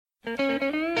You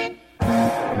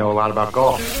know a lot about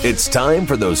golf. It's time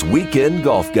for those weekend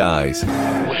golf guys.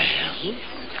 Well,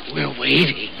 we're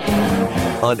waiting.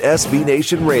 On SB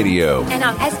Nation Radio. And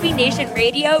on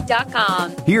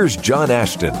SBNationRadio.com. Here's John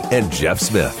Ashton and Jeff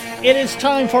Smith. It is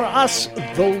time for us,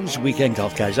 those weekend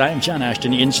golf guys. I am John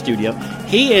Ashton in studio.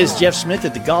 He is Jeff Smith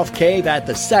at the Golf Cave at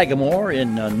the Sagamore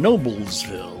in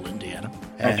Noblesville, Indiana.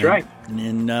 That's right.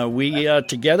 And we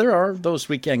together are those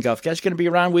weekend golf guys. Going to be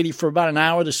around with you for about an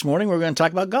hour this morning. We're going to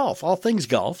talk about golf, all things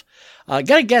golf.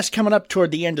 Got a guest coming up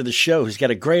toward the end of the show who's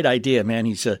got a great idea, man.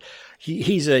 He says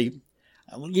he's a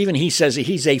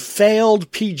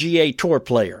failed PGA Tour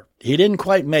player. He didn't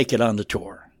quite make it on the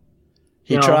tour.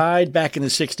 He tried back in the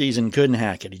 60s and couldn't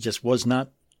hack it. He just was not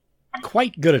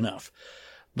quite good enough.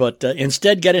 But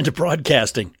instead got into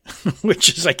broadcasting,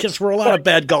 which is, I guess, where a lot of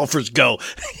bad golfers go.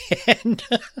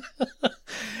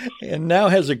 and now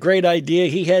has a great idea.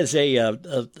 He has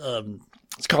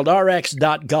it's called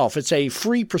RX.golf. It's a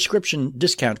free prescription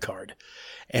discount card.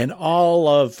 And all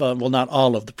of, not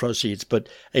all of the proceeds, but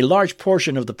a large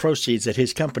portion of the proceeds that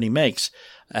his company makes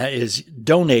is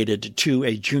donated to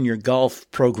a junior golf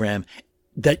program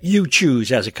that you choose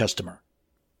as a customer.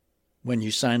 When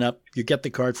you sign up, you get the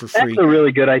card for free. That's a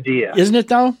really good idea. Isn't it,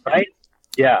 though? Right?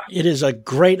 Yeah. It is a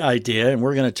great idea, and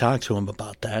we're going to talk to him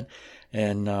about that.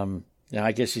 And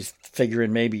I guess he's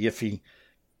figuring maybe if he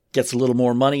gets a little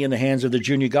more money in the hands of the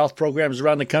junior golf programs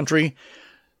around the country,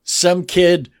 some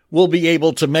kid will be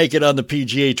able to make it on the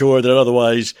PGA Tour that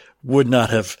otherwise would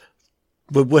have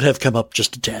come up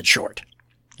just a tad short.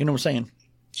 You know what I'm saying?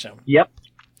 So. Yep.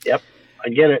 I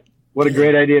get it. What a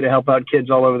great idea to help out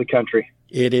kids all over the country.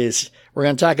 It is. We're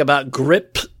going to talk about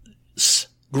grips,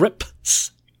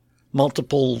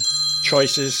 multiple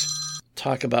choices.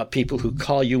 Talk about people who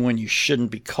call you when you shouldn't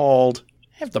be called.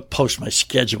 I have to post my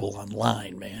schedule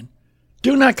online, man.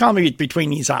 Do not call me between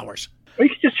these hours. Or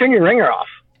you could just turn your ringer off.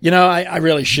 You know, I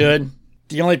really should.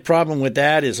 The only problem with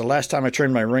that is the last time I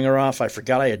turned my ringer off, I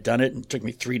forgot I had done it, and it took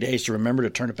me 3 days to remember to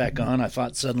turn it back on. I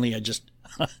thought suddenly I just...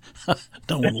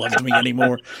 no one loved me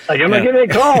anymore. Like, I'm not getting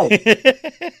a call.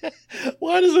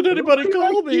 Why doesn't anybody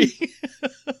call me?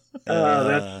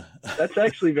 That's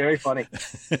actually very funny.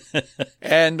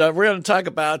 And we're going to talk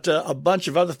about a bunch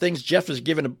of other things. Jeff has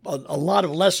given a lot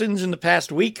of lessons in the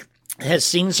past week, has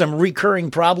seen some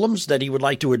recurring problems that he would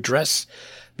like to address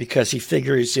because he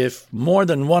figures if more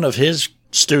than one of his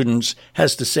students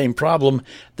has the same problem,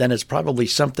 then it's probably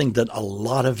something that a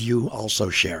lot of you also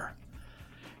share.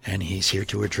 And he's here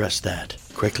to address that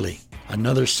quickly.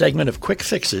 Another segment of Quick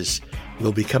Fixes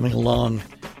will be coming along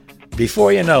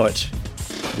before you know it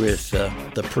with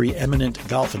the preeminent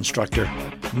golf instructor,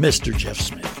 Mr. Jeff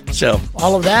Smith. So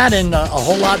all of that and a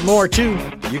whole lot more, too.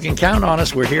 You can count on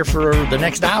us. We're here for the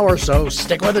next hour, so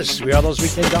stick with us. We are those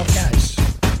weekend golf guys.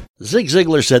 Zig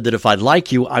Ziglar said that if I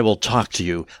like you, I will talk to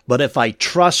you. But if I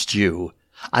trust you,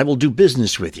 I will do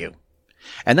business with you.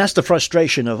 And that's the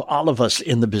frustration of all of us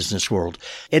in the business world.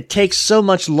 It takes so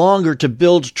much longer to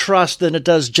build trust than it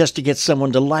does just to get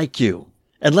someone to like you,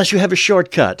 unless you have a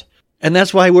shortcut. And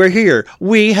that's why we're here.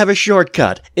 We have a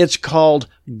shortcut. It's called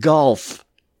golf.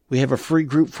 We have a free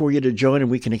group for you to join,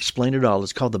 and we can explain it all.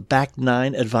 It's called the Back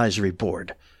Nine Advisory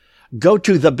Board. Go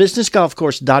to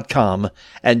thebusinessgolfcourse.com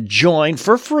and join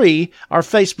for free our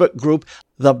Facebook group,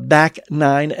 the Back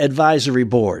Nine Advisory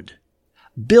Board.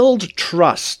 Build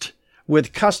trust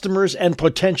with customers and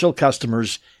potential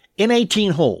customers in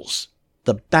 18 holes.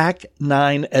 The Back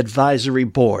Nine Advisory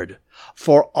Board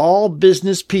for all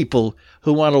business people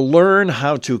who want to learn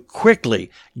how to quickly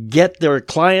get their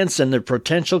clients and their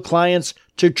potential clients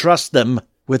to trust them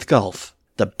with golf.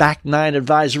 The Back Nine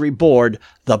Advisory Board,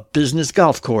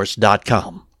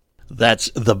 thebusinessgolfcourse.com. That's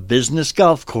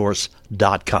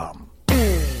thebusinessgolfcourse.com.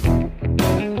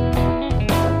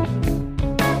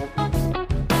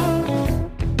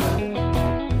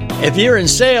 If you're in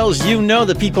sales, you know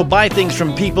that people buy things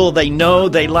from people they know,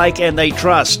 they like, and they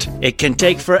trust. It can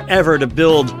take forever to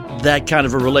build that kind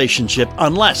of a relationship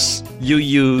unless you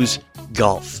use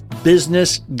golf.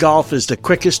 Business golf is the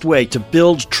quickest way to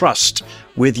build trust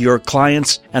with your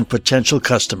clients and potential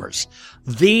customers.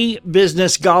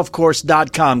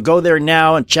 TheBusinessGolfCourse.com. Go there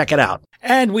now and check it out.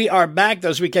 And we are back,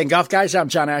 those weekend golf guys. I'm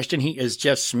John Ashton. He is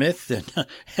Jeff Smith.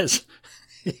 And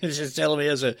he was just telling me he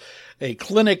has a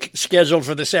clinic scheduled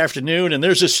for this afternoon, and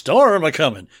there's a storm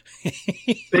a-coming.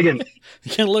 Biggin.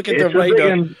 You can look at the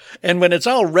radar, and when it's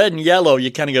all red and yellow,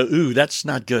 you kind of go, ooh, that's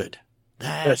not good.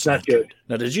 That's not good.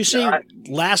 Now, did you see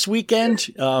last weekend,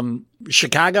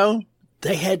 Chicago?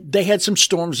 They had some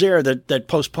storms there that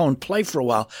postponed play for a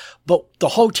while, but the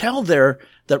hotel there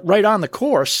that right on the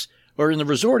course or in the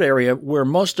resort area where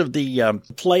most of the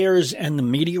players and the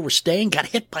media were staying got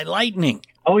hit by lightning.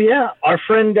 Oh, yeah. Our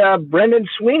friend Brendan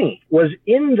Sweeney was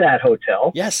in that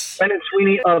hotel. Yes. Brendan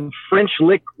Sweeney of French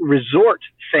Lick Resort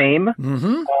fame.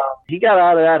 Mm-hmm. He got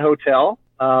out of that hotel.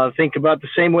 Think about the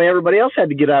same way everybody else had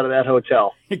to get out of that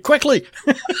hotel. Quickly.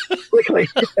 Quickly.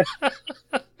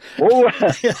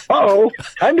 Uh-oh,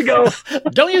 time to go.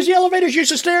 Don't use the elevators, use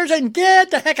the stairs, and get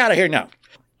the heck out of here now.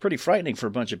 Pretty frightening for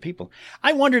a bunch of people.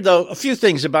 I wondered, though, a few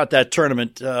things about that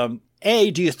tournament.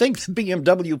 A, do you think the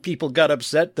BMW people got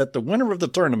upset that the winner of the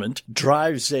tournament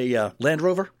drives a Land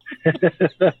Rover?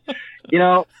 You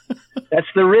know, that's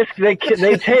the risk they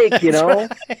take, you know.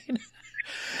 Right.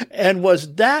 And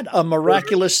was that a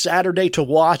miraculous Saturday to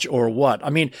watch or what? I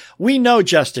mean, we know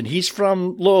Justin. He's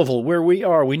from Louisville, where we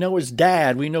are. We know his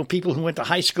dad. We know people who went to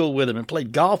high school with him and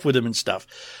played golf with him and stuff.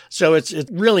 So it's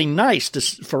really nice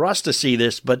for us to see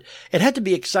this, but it had to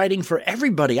be exciting for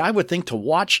everybody, I would think, to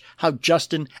watch how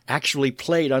Justin actually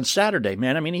played on Saturday,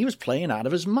 man. I mean, he was playing out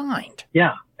of his mind.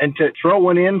 Yeah, and to throw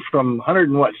one in from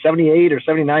 78 or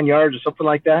 79 yards or something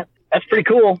like that. That's pretty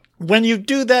cool. When you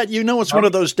do that, you know it's one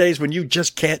of those days when you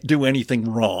just can't do anything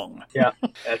wrong. Yeah,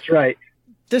 that's right.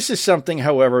 This is something,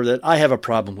 however, that I have a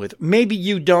problem with. Maybe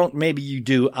you don't, maybe you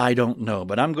do, I don't know.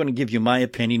 But I'm going to give you my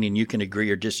opinion, and you can agree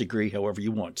or disagree however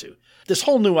you want to. This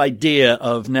whole new idea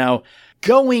of now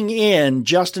going in,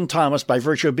 Justin Thomas, by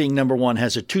virtue of being number one,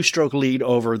 has a 2-stroke lead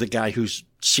over the guy who's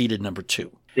seeded number 2.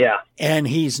 Yeah. And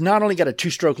he's not only got a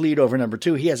 2-stroke lead over number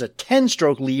 2, he has a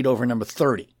 10-stroke lead over number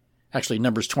 30. Actually,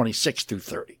 numbers 26 through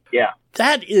 30. Yeah.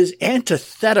 That is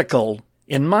antithetical,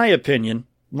 in my opinion,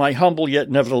 my humble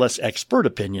yet nevertheless expert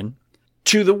opinion,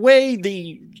 to the way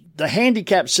the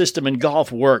handicap system in golf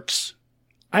works.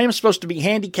 I am supposed to be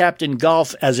handicapped in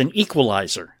golf as an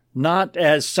equalizer, not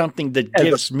as something that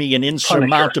gives me an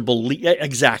insurmountable lead.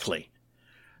 Exactly.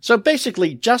 So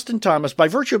basically, Justin Thomas, by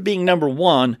virtue of being number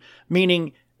one,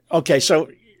 meaning, okay, so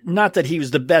not that he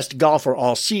was the best golfer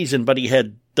all season, but he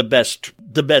had the best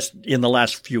in the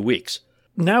last few weeks,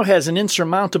 now has an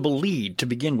insurmountable lead to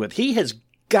begin with. He has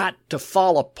got to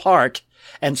fall apart,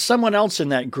 and someone else in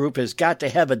that group has got to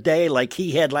have a day like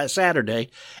he had last Saturday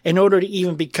in order to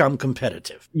even become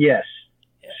competitive. Yes.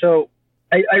 So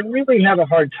I really have a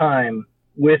hard time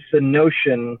with the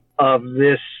notion of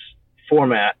this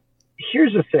format.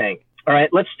 Here's the thing. All right,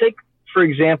 let's take, for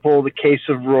example, the case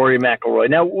of Rory McIlroy.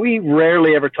 Now, we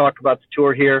rarely ever talk about the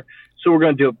tour here, so we're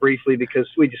going to do it briefly because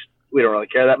we don't really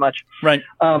care that much. Right.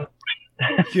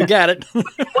 You got it.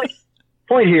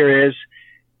 Point here is,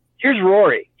 here's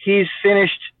Rory. He's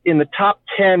finished in the top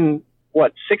 10,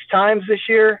 6 times this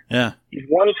year? Yeah. He's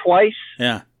won twice?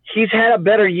 Yeah. He's had a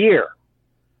better year.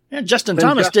 Yeah, Justin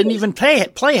Thomas didn't even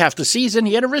play half the season.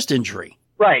 He had a wrist injury.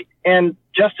 Right. And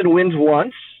Justin wins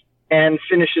once and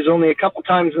finishes only a couple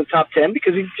times in the top 10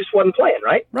 because he just wasn't playing,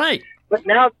 right? Right. But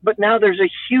now there's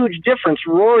a huge difference.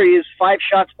 Rory is 5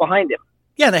 shots behind him.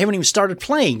 Yeah, they haven't even started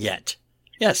playing yet.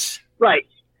 Yes. Right.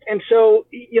 And so,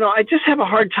 I just have a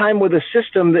hard time with a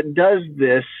system that does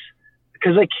this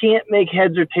because I can't make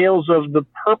heads or tails of the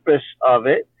purpose of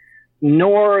it,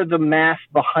 nor the math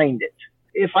behind it.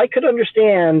 If I could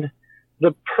understand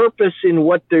the purpose in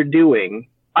what they're doing,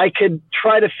 I could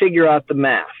try to figure out the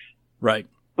math. Right.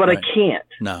 But right. I can't.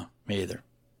 No, me either.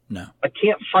 No. I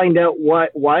can't find out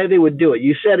why they would do it.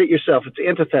 You said it yourself. It's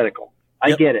antithetical.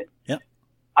 I get it. Yep.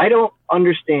 I don't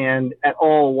understand at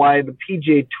all why the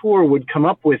PGA Tour would come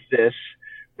up with this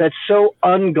that's so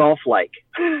un-golf-like.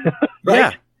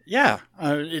 Right? Yeah.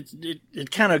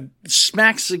 It kind of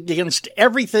smacks against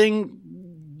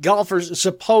everything golfers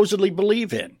supposedly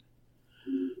believe in.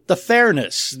 The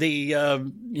fairness,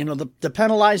 the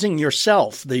penalizing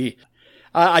yourself,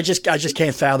 I just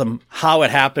can't fathom how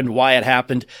it happened, why it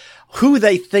happened, who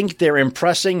they think they're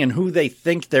impressing and who they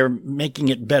think they're making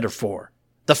it better for.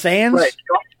 The fans? Right.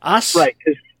 Us? Right.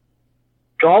 'Cause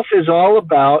golf is all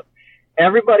about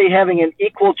everybody having an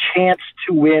equal chance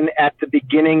to win at the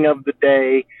beginning of the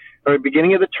day or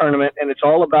beginning of the tournament, and it's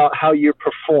all about how you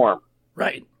perform.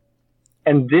 Right.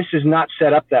 And this is not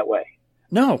set up that way.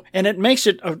 No, and it makes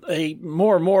it a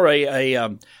more and more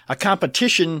a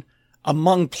competition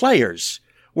among players,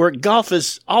 where golf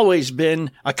has always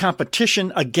been a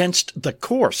competition against the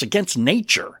course, against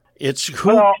nature. It's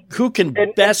who can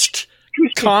best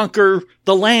conquer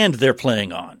the land they're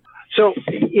playing on. So,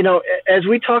 as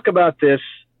we talk about this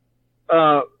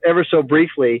ever so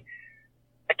briefly,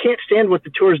 I can't stand what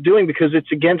the tour is doing because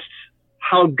it's against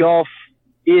how golf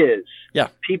is. Yeah.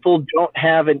 People don't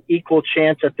have an equal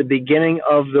chance at the beginning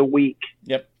of the week.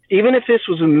 Yep. Even if this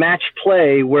was a match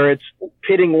play where it's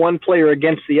pitting one player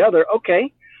against the other,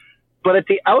 okay. But at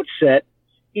the outset,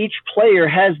 each player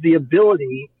has the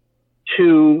ability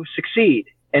to succeed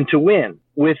and to win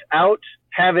without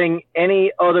having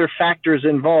any other factors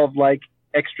involved like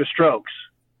extra strokes,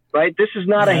 right? This is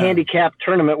not a handicap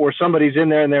tournament where somebody's in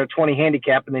there and they're a 20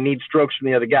 handicap and they need strokes from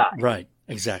the other guy. Right.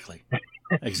 Exactly.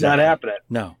 It's not happening.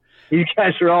 No. You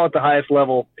guys are all at the highest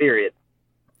level, period.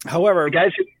 However,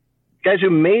 the guys who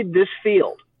made this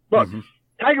field, look,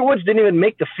 Tiger Woods didn't even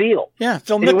make the field. Yeah,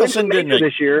 Phil Mickelson didn't make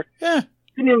this year. Yeah.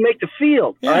 Didn't even make the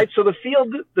field. Yeah. All right. So the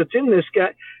field that's in this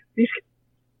guy,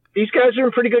 these guys are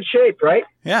in pretty good shape, right?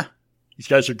 Yeah. These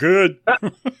guys are good.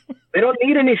 They don't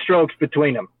need any strokes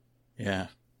between them. Yeah.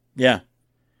 Yeah.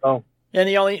 Oh. And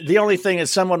the only thing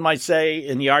is someone might say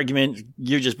in the argument,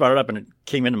 you just brought it up and it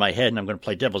came into my head and I'm going to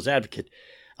play devil's advocate.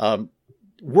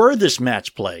 Were this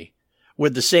match play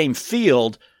with the same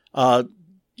field,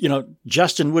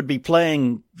 Justin would be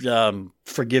playing,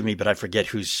 forgive me, but I forget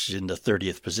who's in the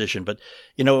 30th position, but,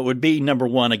 it would be number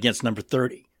 1 against number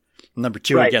 30, number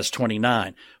 2 against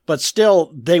 29. But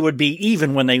still, they would be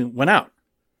even when they went out.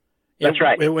 That's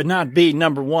right. It would not be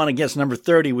number 1 against number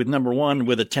 30 with number 1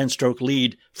 with a 10-stroke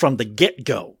lead from the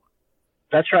get-go.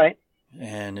 That's right.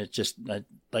 And it just,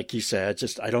 like you said,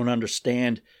 I don't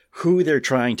understand who they're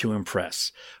trying to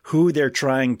impress, who they're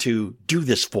trying to do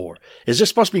this for. Is this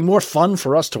supposed to be more fun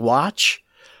for us to watch?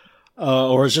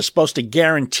 Or is this supposed to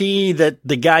guarantee that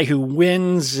the guy who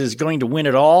wins is going to win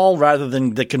it all rather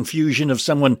than the confusion of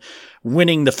someone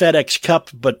winning the FedEx Cup,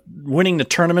 but winning the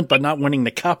tournament, but not winning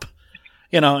the cup?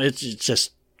 It's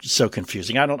just so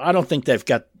confusing. I don't think they've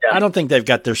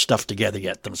got their stuff together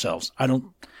yet themselves.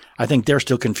 I think they're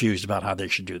still confused about how they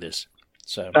should do this.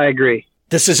 So I agree.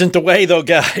 This isn't the way though,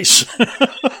 guys.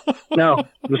 No,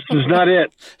 this is not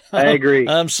it. I agree.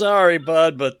 I'm sorry,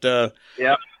 bud, but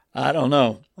yeah. I don't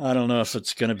know. I don't know if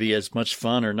it's going to be as much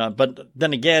fun or not. But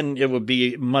then again, it would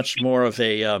be much more of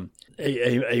a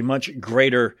much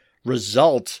greater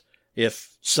result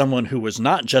if someone who was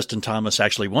not Justin Thomas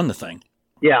actually won the thing.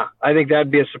 Yeah, I think that'd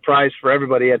be a surprise for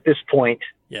everybody at this point.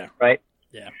 Yeah. Right?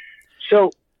 Yeah. So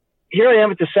here I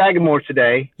am at the Sagamore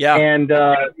today. Yeah. And,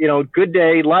 good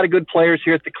day. A lot of good players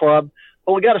here at the club.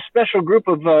 Well, we got a special group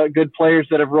of good players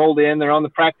that have rolled in. They're on the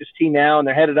practice tee now, and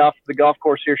they're headed off to the golf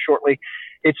course here shortly.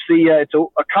 It's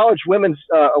a college women's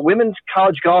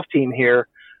college golf team here,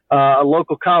 a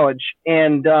local college.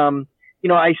 And,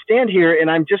 I stand here and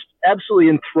I'm just absolutely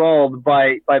enthralled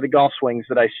by the golf swings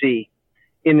that I see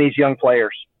in these young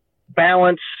players.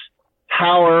 Balance,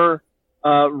 power,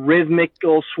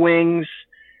 rhythmical swings,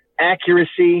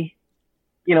 accuracy.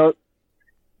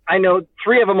 I know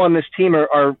 3 of them on this team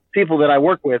are people that I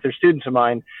work with, they're students of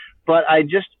mine, but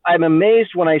I'm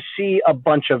amazed when I see a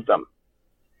bunch of them.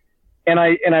 And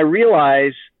I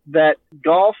realize that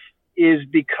golf is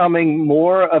becoming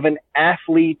more of an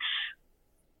athlete's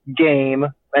game,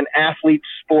 an athlete's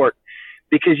sport,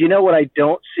 because you know what I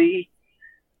don't see?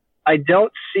 I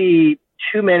don't see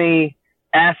too many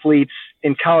athletes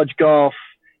in college golf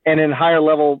and in higher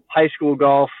level high school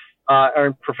golf or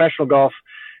in professional golf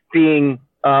being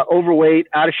overweight,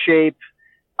 out of shape.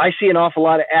 I see an awful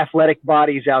lot of athletic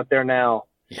bodies out there now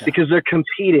because they're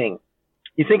competing.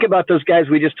 You think about those guys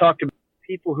we just talked about,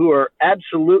 people who are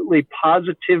absolutely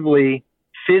positively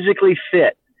physically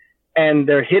fit and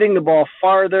they're hitting the ball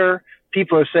farther.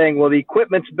 People are saying, well, the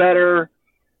equipment's better.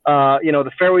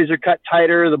 The fairways are cut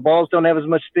tighter. The balls don't have as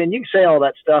much spin. You can say all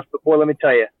that stuff, but boy, let me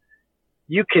tell you,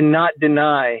 you cannot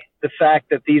deny the fact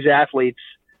that these athletes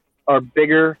are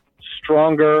bigger,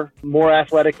 stronger, more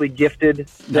athletically gifted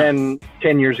than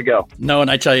 10 years ago. No,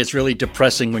 and I tell you, it's really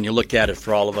depressing when you look at it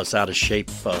for all of us out of shape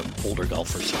older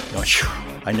golfers.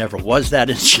 I never was that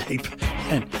in shape.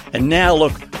 And now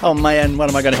look, oh man, what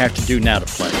am I going to have to do now to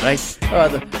play,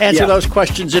 right? Answer those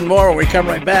questions and more when we come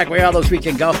right back. We are those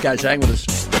weekend golf guys. Hang with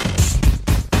us.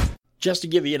 Just to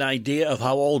give you an idea of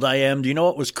how old I am, do you know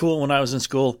what was cool when I was in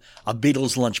school? A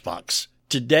Beatles lunchbox.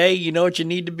 Today, you know what you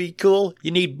need to be cool? You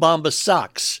need Bombas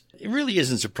socks. It really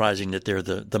isn't surprising that they're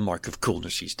the mark of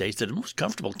coolness these days. They're the most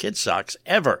comfortable kids' socks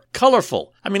ever.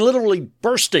 Colorful. I mean, literally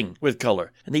bursting with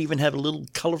color. And they even have a little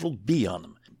colorful bee on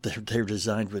them. They're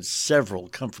designed with several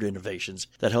comfort innovations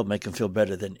that help make them feel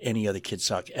better than any other kid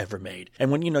sock ever made.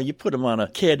 And when, you put them on a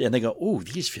kid and they go, ooh,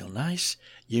 these feel nice,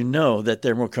 you know that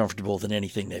they're more comfortable than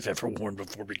anything they've ever worn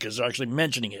before because they're actually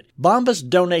mentioning it. Bombas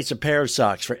donates a pair of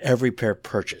socks for every pair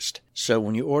purchased. So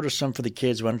when you order some for the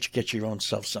kids, why don't you get your own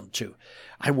self some too?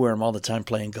 I wear them all the time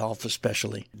playing golf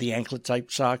especially. The anklet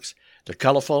type socks, they're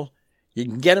colorful. You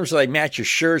can get them so they match your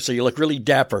shirt so you look really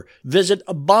dapper. Visit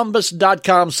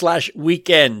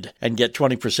bombas.com/weekend and get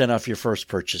 20% off your first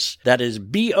purchase. That is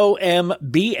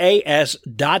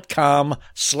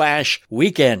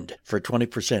bombas.com/weekend for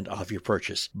 20% off your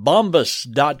purchase.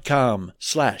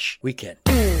 bombas.com/weekend.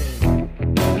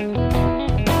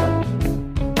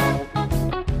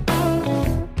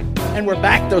 And we're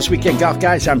back, those Weekend Golf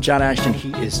Guys. I'm John Ashton. He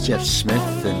is Jeff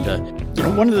Smith. And,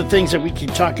 one of the things that we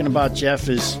keep talking about, Jeff,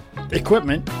 is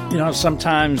equipment.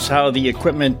 Sometimes how the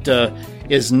equipment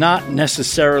is not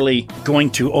necessarily going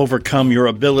to overcome your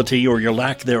ability or your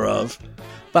lack thereof.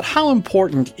 But how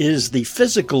important is the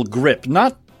physical grip,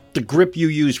 not the grip you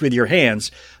use with your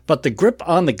hands, but the grip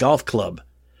on the golf club?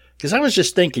 Because I was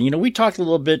just thinking, we talked a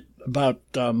little bit about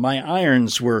my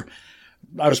irons I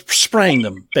was spraying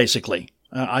them, basically.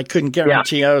 I couldn't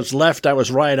guarantee I was left, I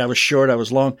was right, I was short, I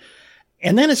was long.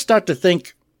 And then I start to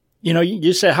think,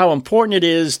 you say how important it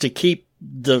is to keep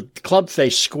the club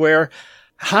face square.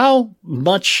 How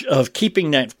much of keeping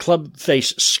that club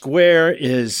face square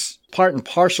is part and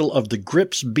parcel of the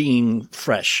grips being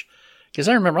fresh? Because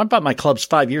I remember I bought my clubs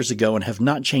 5 years ago and have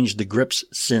not changed the grips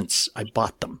since I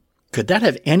bought them. Could that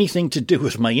have anything to do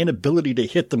with my inability to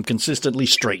hit them consistently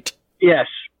straight? Yes.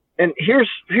 And here's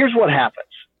what happens.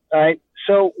 All right.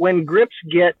 So when grips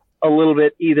get a little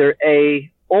bit either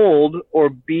A, old, or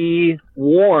B,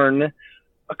 worn,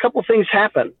 a couple things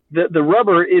happen. The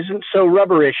rubber isn't so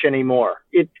rubberish anymore.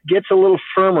 It gets a little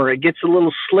firmer. It gets a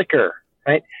little slicker,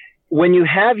 right? When you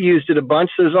have used it a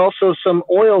bunch, there's also some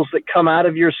oils that come out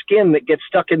of your skin that get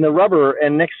stuck in the rubber.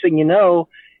 And next thing you know,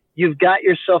 you've got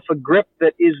yourself a grip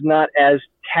that is not as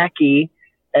tacky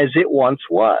as it once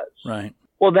was. Right.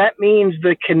 Well, that means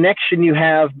the connection you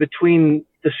have between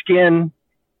the skin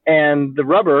and the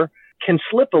rubber can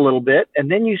slip a little bit,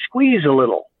 and then you squeeze a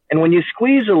little. And when you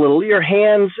squeeze a little, your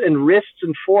hands and wrists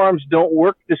and forearms don't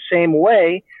work the same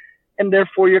way, and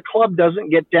therefore your club doesn't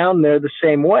get down there the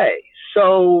same way.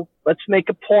 So let's make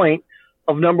a point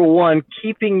of, number one,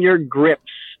 keeping your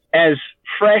grips as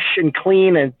fresh and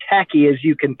clean and tacky as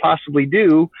you can possibly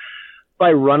do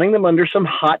by running them under some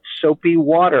hot, soapy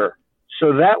water.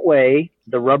 So that way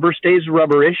the rubber stays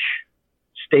rubberish,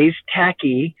 stays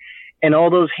tacky, and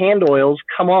all those hand oils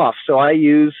come off. So I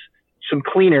use some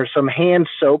cleaner, some hand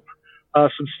soap,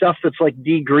 some stuff that's like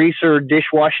degreaser,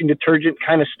 dishwashing detergent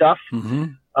kind of stuff.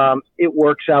 Mm-hmm. It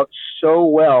works out so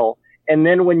well. And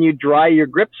then when you dry your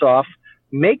grips off,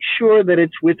 make sure that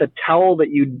it's with a towel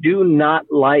that you do not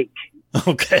like.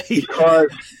 Okay. Because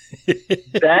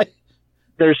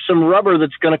there's some rubber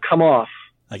that's going to come off.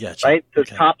 I got you. Right? The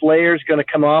top layer is going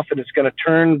to come off and it's going to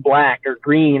turn black or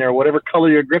green or whatever color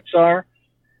your grips are.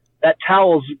 That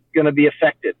towel's going to be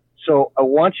affected. So I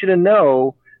want you to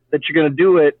know that you're going to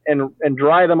do it and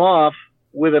dry them off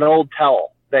with an old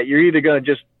towel that you're either going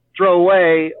to just throw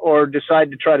away or decide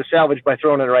to try to salvage by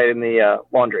throwing it right in the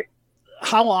laundry.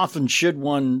 How often should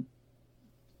one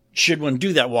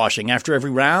do that washing? After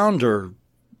every round, or?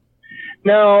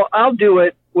 No, I'll do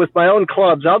it with my own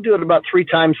clubs. I'll do it about 4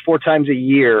 times a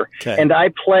year. Okay. And I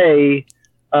play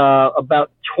about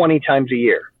 20 times a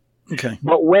year. Okay.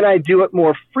 But when I do it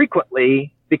more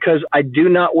frequently, because I do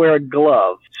not wear a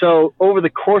glove. So over the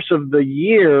course of the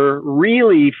year,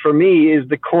 really for me is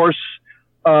the course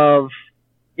of,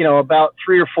 about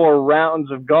 3 or 4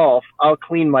 rounds of golf, I'll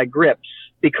clean my grips,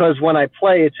 because when I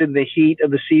play, it's in the heat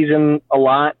of the season a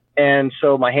lot. And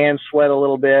so my hands sweat a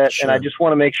little bit, Sure. and I just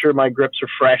want to make sure my grips are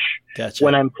fresh Gotcha.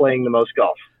 when I'm playing the most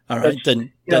golf. All right.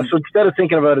 Then, so instead of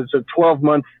thinking about it as a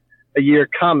 12-month a year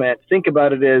comment, think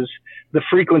about it as the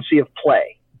frequency of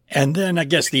play. And then I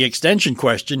guess the extension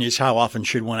question is, how often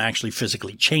should one actually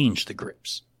physically change the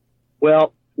grips?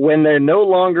 Well, when they're no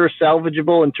longer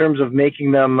salvageable in terms of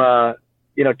making them,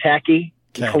 tacky,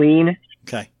 clean,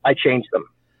 I change them.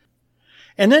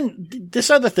 And then this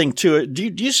other thing too, do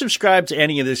you subscribe to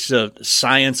any of this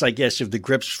science, I guess, of the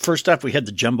grips? First off, we had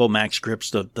the Jumbo Max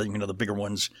grips, the bigger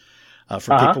ones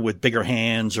for people with bigger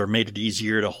hands, or made it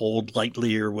easier to hold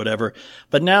lightly or whatever.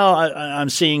 But now I'm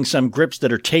seeing some grips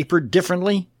that are tapered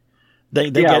differently. They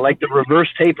get, like the reverse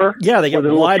taper. Yeah, they get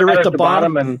wider at the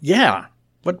bottom. And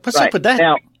what's up with that?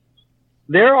 Now,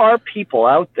 there are people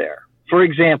out there. For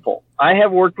example, I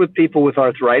have worked with people with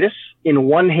arthritis in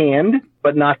one hand,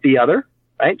 but not the other.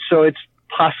 Right, so it's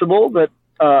possible that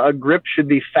a grip should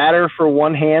be fatter for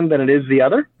one hand than it is the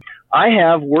other. I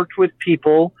have worked with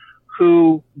people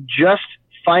who just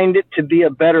find it to be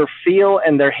a better feel,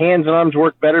 and their hands and arms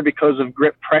work better because of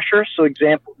grip pressure. So,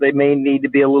 example, they may need to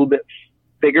be a little bit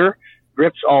bigger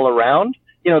grips all around.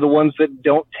 The ones that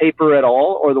don't taper at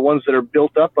all, or the ones that are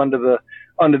built up under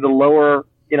the lower,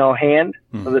 hand,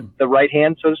 the right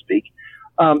hand, so to speak.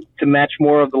 to match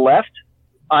more of the left.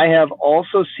 I have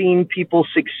also seen people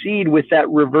succeed with that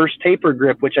reverse taper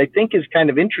grip, which I think is kind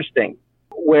of interesting,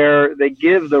 where they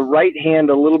give the right hand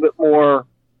a little bit more,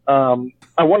 I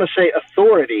want to say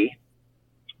authority,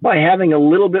 by having a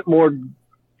little bit more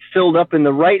filled up in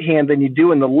the right hand than you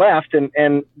do in the left.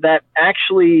 And that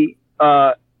actually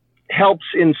helps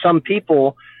in some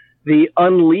people, the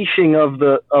unleashing of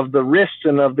the wrists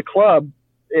and of the club.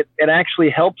 It actually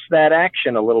helps that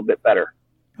action a little bit better.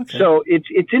 Okay. So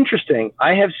it's interesting.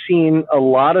 I have seen a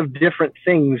lot of different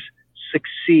things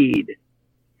succeed.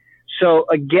 So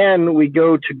again, we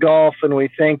go to golf and we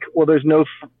think, well, there's no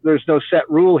set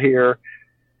rule here.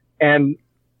 And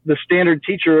the standard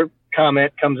teacher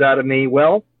comment comes out of me,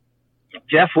 well,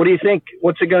 Jeff, what do you think?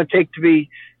 What's it going to take to be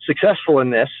successful in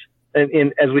this?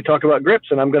 And as we talk about grips,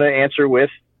 and I'm going to answer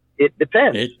with, it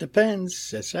depends. It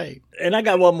depends. That's right. And I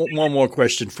got one more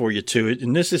question for you too.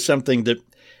 And this is something that,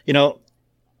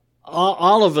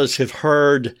 all of us have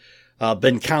heard,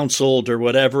 been counseled or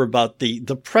whatever about the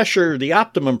pressure, the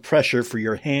optimum pressure for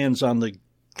your hands on the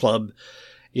club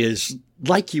is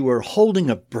like you were holding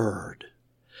a bird.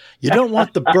 You don't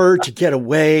want the bird to get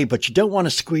away, but you don't want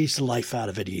to squeeze the life out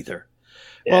of it either.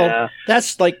 Yeah. Well,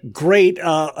 that's like great.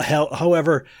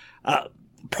 However,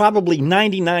 probably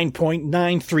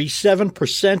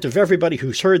 99.937% of everybody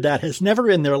who's heard that has never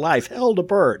in their life held a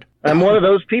bird. I'm one of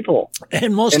those people.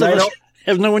 And most of us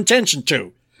have no intention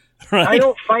to. Right? I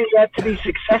don't find that to be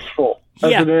successful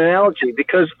as an analogy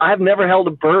because I've never held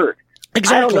a bird.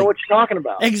 Exactly. I don't know what you're talking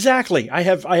about. Exactly. I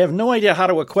have no idea how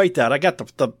to equate that. I got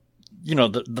the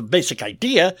basic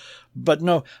idea, but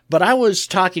I was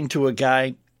talking to a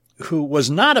guy who was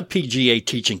not a PGA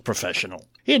teaching professional.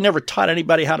 He had never taught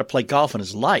anybody how to play golf in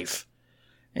his life.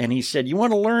 And he said, you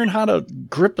want to learn how to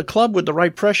grip the club with the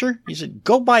right pressure? He said,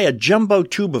 go buy a jumbo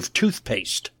tube of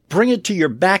toothpaste, bring it to your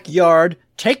backyard,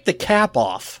 take the cap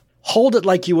off, hold it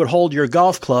like you would hold your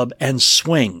golf club, and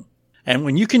swing. And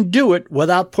when you can do it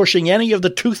without pushing any of the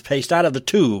toothpaste out of the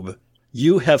tube,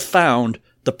 you have found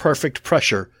the perfect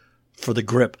pressure for the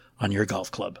grip on your golf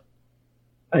club.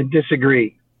 I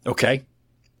disagree. Okay.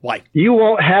 Why? You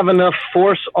won't have enough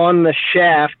force on the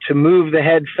shaft to move the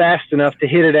head fast enough to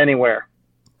hit it anywhere.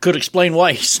 Could explain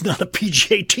why he's not a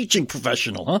PGA teaching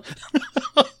professional, huh?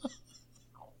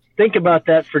 Think about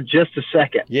that for just a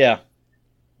second. Yeah.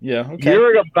 Yeah. Okay.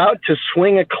 You're about to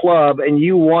swing a club and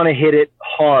you want to hit it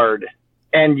hard.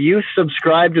 And you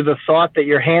subscribe to the thought that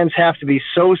your hands have to be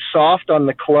so soft on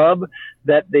the club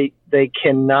that they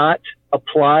cannot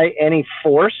apply any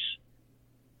force.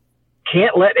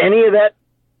 Can't let any of that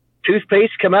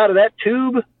toothpaste come out of that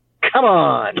tube? Come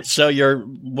on. So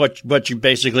what you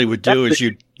basically would do is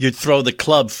you'd throw the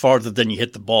club farther than you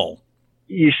hit the ball.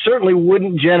 You certainly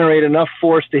wouldn't generate enough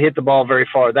force to hit the ball very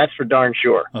far. That's for darn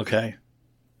sure. Okay.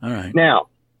 All right. Now,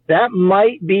 that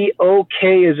might be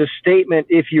okay as a statement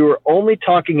if you were only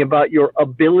talking about your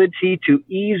ability to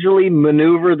easily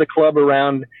maneuver the club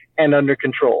around and under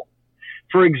control.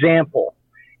 For example,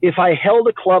 if I held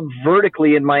a club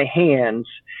vertically in my hands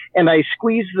and I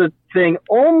squeeze the thing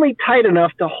only tight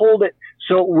enough to hold it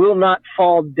so it will not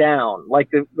fall down,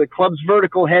 like the club's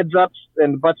vertical, heads up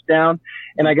and butts down,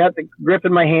 and I got the grip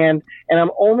in my hand and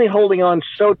I'm only holding on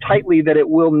so tightly that it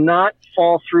will not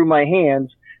fall through my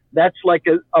hands, that's like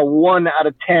a 1 out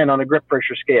of 10 on a grip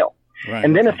pressure scale. Right,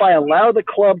 and then if I allow the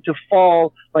club to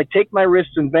fall, like take my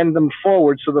wrists and bend them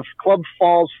forward so the club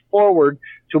falls forward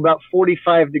to about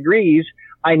 45 degrees,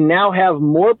 I now have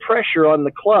more pressure on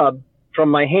the club from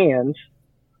my hands,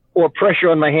 or pressure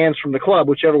on my hands from the club,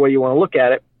 whichever way you want to look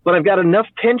at it. But I've got enough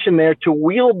tension there to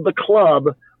wield the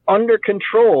club under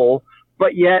control,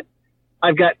 but yet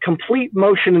I've got complete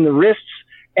motion in the wrists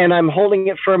and I'm holding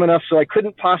it firm enough so I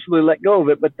couldn't possibly let go of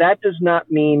it. But that does not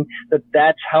mean that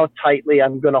that's how tightly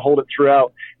I'm going to hold it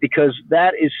throughout, because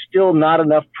that is still not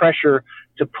enough pressure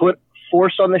to put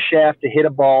force on the shaft to hit a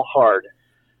ball hard.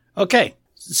 Okay.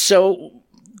 So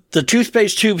the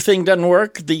toothpaste tube thing doesn't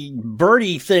work. The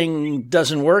birdie thing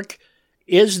doesn't work.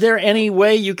 Is there any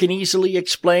way you can easily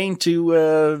explain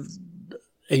to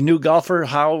a new golfer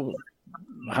how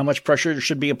much pressure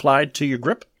should be applied to your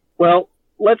grip? Well,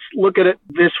 let's look at it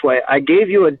this way. I gave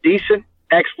you a decent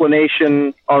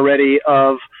explanation already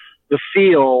of the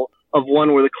feel of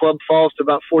one where the club falls to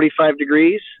about 45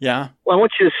 degrees. Yeah. Well, I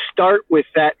want you to start with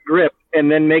that grip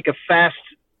and then make a fast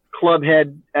club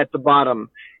head at the bottom.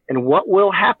 And what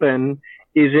will happen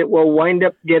is it will wind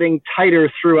up getting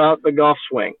tighter throughout the golf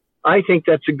swing. I think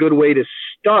that's a good way to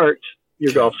start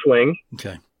your golf swing.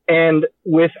 Okay. And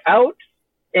without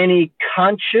any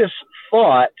conscious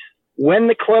thought, when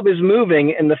the club is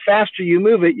moving and the faster you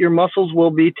move it, your muscles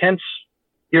will be tense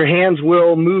Your hands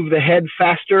will move the head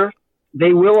faster.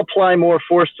 They will apply more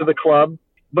force to the club,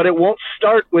 but it won't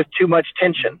start with too much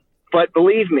tension. But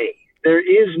believe me, there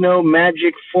is no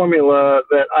magic formula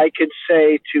that I could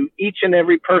say to each and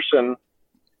every person.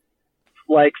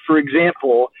 Like, for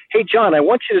example, hey, John, I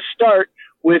want you to start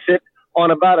with it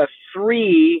on about a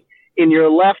 3 in your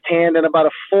left hand and about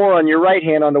a 4 on your right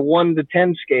hand on the 1 to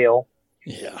 10 scale.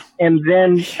 Yeah. And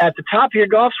then at the top of your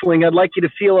golf swing, I'd like you to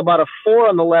feel about a 4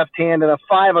 on the left hand and a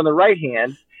 5 on the right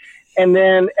hand. And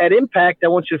then at impact, I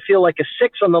want you to feel like a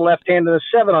 6 on the left hand and a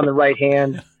 7 on the right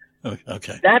hand.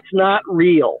 Okay. That's not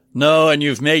real. No, and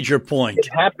you've made your point.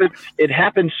 It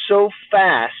happens so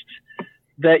fast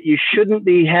that you shouldn't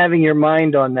be having your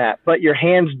mind on that. But your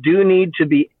hands do need to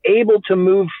be able to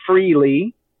move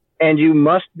freely, and you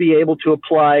must be able to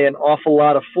apply an awful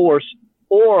lot of force,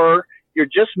 or you're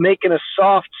just making a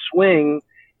soft swing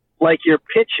like you're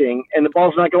pitching, and the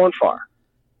ball's not going far.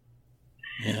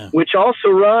 Yeah. Which also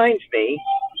reminds me,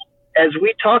 as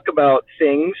we talk about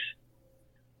things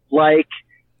like,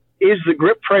 is the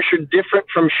grip pressure different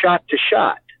from shot to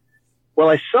shot? Well,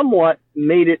 I somewhat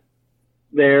made it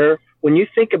there when you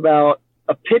think about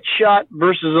a pitch shot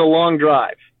versus a long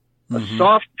drive. A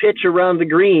soft pitch around the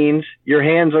greens, your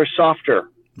hands are softer.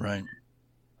 Right.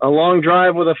 A long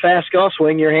drive with a fast golf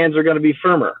swing, your hands are going to be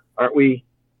firmer. Aren't we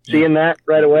seeing that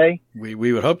right away? We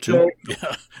would hope to.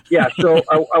 So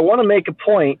I want to make a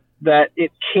point that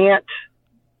it can't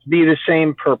be the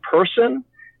same per person,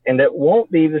 and it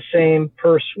won't be the same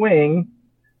per swing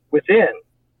within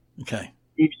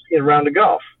each round of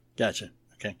golf. Gotcha.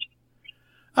 Okay.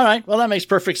 All right. Well, that makes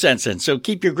perfect sense then. So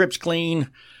keep your grips clean.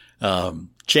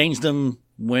 Change them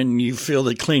when you feel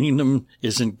that cleaning them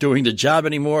isn't doing the job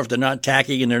anymore, if they're not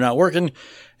tacky and they're not working.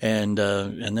 And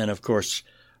then, of course,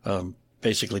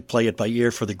 basically play it by ear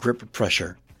for the grip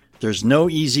pressure. There's no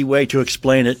easy way to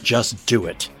explain it. Just do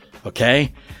it.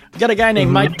 Okay? We got a guy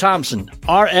named Mike Thompson,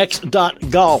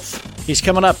 rx.golf. He's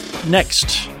coming up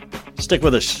next. Stick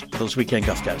with us, those weekend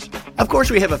golf guys. Of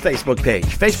course, we have a Facebook page,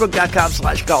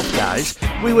 facebook.com/golf guys.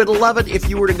 We would love it if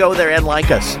you were to go there and like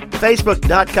us.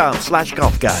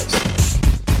 Facebook.com/golf guys.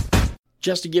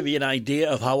 Just to give you an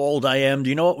idea of how old I am, do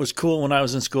you know what was cool when I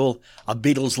was in school? A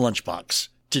Beatles lunchbox.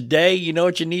 Today, you know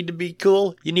what you need to be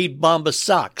cool? You need Bombas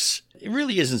socks. It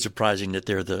really isn't surprising that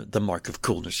they're the mark of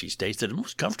coolness these days. They're the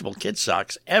most comfortable kids'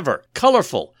 socks ever.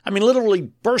 Colorful. I mean,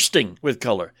 literally bursting with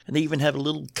color. And they even have a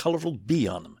little colorful bee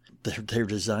on them. They're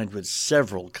designed with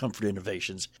several comfort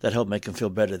innovations that help make them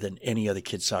feel better than any other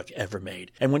kid sock ever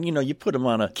made. And when, you put them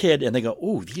on a kid and they go,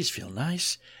 ooh, these feel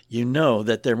nice, you know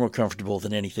that they're more comfortable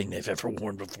than anything they've ever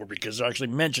worn before because they're actually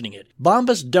mentioning it.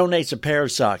 Bombas donates a pair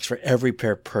of socks for every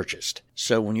pair purchased.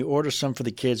 So when you order some for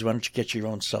the kids, why don't you get your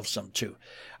own self some too?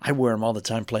 I wear them all the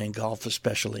time playing golf,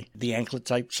 especially. The anklet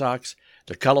type socks,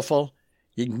 they're colorful.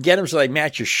 You can get them so they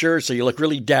match your shirt so you look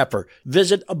really dapper.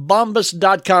 Visit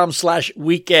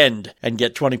bombas.com/weekend and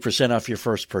get 20% off your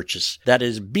first purchase. That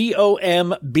is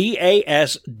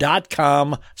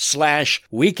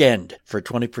bombas.com/weekend for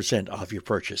 20% off your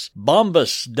purchase.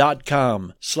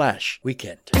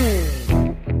 bombas.com/weekend.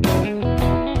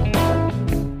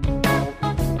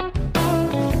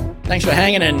 Thanks for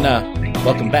hanging and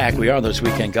welcome back. We are those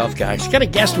weekend golf guys. Got a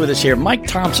guest with us here, Mike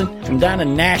Thompson from down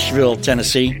in Nashville,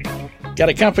 Tennessee. Got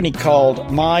a company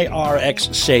called My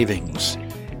RX Savings.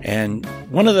 And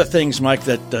one of the things, Mike,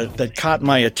 that caught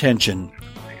my attention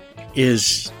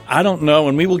is, I don't know,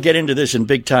 and we will get into this in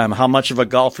big time, how much of a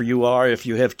golfer you are, if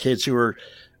you have kids who are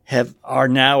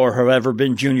now or have ever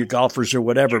been junior golfers or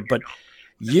whatever, but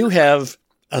you have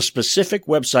a specific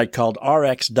website called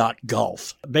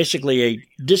rx.golf, basically a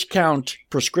discount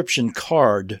prescription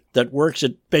card that works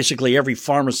at basically every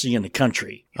pharmacy in the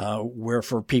country, where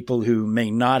for people who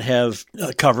may not have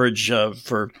coverage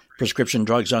for prescription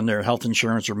drugs on their health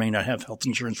insurance or may not have health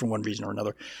insurance for one reason or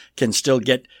another, can still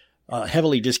get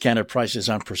heavily discounted prices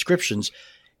on prescriptions.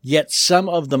 Yet some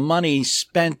of the money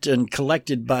spent and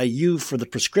collected by you for the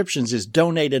prescriptions is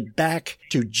donated back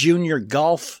to junior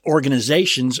golf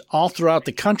organizations all throughout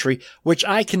the country, which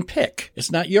I can pick.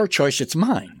 It's not your choice, it's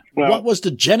mine. Well, what was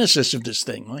the genesis of this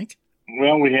thing, Mike?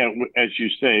 Well, we have, as you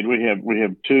stated, we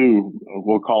have two,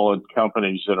 we'll call it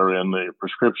companies that are in the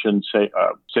prescription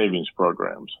savings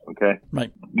programs. Okay. Right.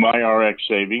 My RX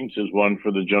Savings is one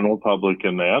for the general public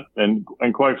in that. And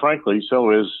quite frankly,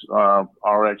 so is,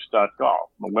 rx.golf.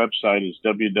 The website is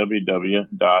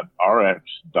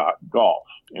www.rx.golf.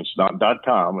 It's not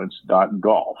 .com, it's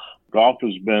 .golf. Golf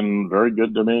has been very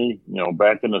good to me.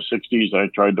 Back in the 60s, I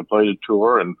tried to play the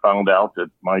tour and found out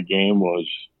that my game was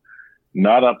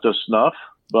not up to snuff.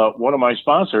 But one of my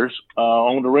sponsors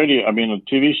owned a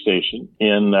TV station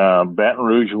in Baton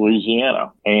Rouge,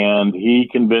 Louisiana. And he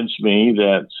convinced me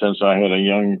that since I had a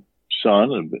young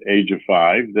son at the age of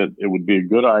 5, that it would be a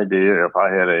good idea if I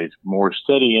had a more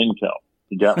steady income.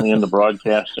 He got me into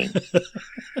broadcasting.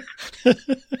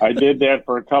 I did that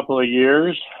for a couple of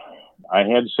years. I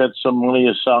had set some money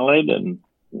aside and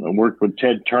worked with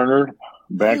Ted Turner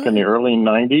back in the early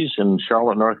 90s in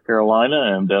Charlotte, North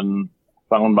Carolina, and then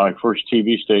found my first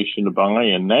TV station to buy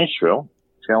in Nashville,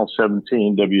 Channel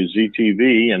 17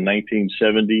 WZTV in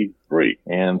 1973.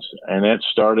 And that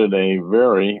started a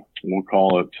very, we'll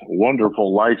call it,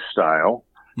 wonderful lifestyle.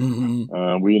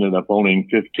 Mm-hmm. We ended up owning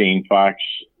 15 Fox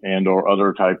and or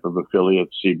other type of affiliate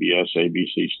CBS,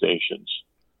 ABC stations.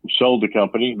 We sold the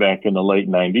company back in the late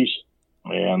 90s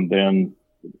and then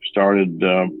started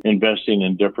investing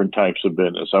in different types of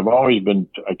business. I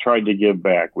tried to give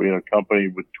back. We had a company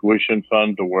with tuition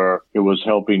fund to where it was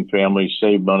helping families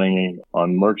save money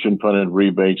on merchant funded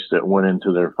rebates that went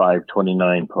into their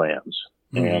 529 plans.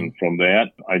 Mm-hmm. And from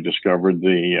that, I discovered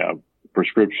the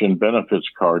prescription benefits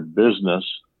card business.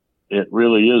 It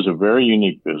really is a very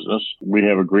unique business. We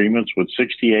have agreements with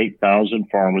 68,000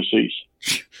 pharmacies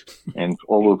and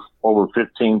over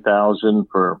 15,000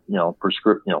 for,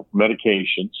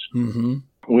 medications. Mm-hmm.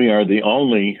 We are the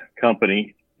only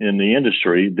company in the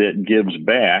industry that gives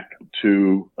back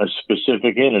to a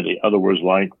specific entity. In other words,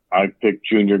 like I picked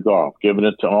junior golf, giving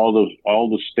it to all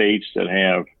the states that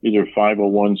have either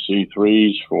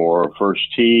 501c3s for First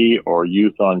Tee or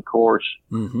Youth on Course,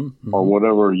 mm-hmm, mm-hmm. or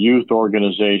whatever youth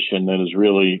organization that is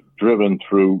really driven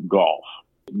through golf.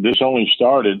 This only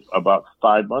started about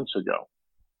 5 months ago,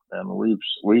 and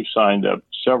we've signed up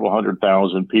several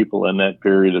 100,000 people in that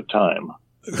period of time.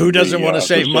 Who doesn't want to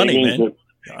save money, man?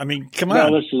 Come on.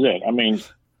 No, this is it.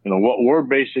 What we're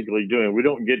basically doing, we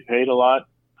don't get paid a lot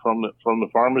from the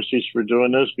pharmacies for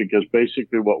doing this, because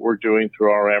basically what we're doing through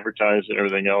our advertising and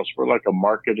everything else, we're like a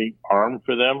marketing arm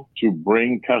for them to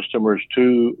bring customers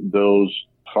to those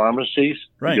pharmacies.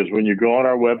 Right. Because when you go on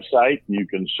our website, you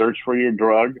can search for your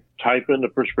drug, type in the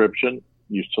prescription,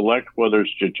 you select whether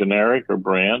it's generic or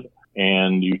brand,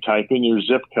 and you type in your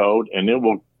zip code, and it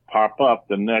will pop up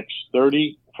the next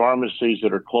 30 pharmacies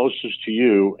that are closest to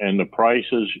you, and the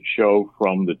prices show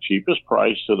from the cheapest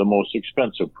price to the most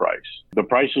expensive price. The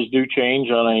prices do change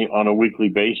on a weekly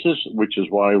basis, which is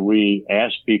why we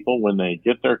ask people when they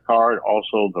get their card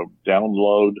also to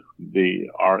download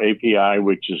our API,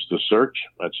 which is the search.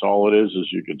 That's all it is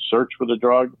you can search for the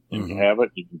drug, and you have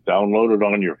it. You can download it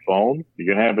on your phone. You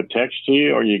can have it text to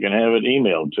you, or you can have it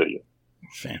emailed to you.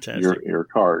 Fantastic. Your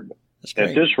card.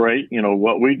 At this rate,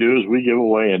 what we do is we give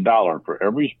away $1 for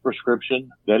every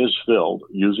prescription that is filled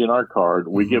using our card.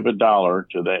 We give $1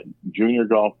 to that junior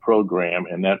golf program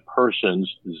and that person's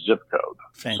zip code.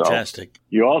 Fantastic. So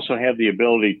you also have the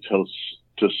ability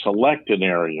to select an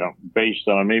area based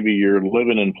on maybe you're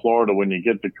living in Florida when you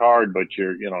get the card, but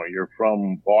you're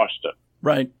from Boston.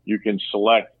 Right. You can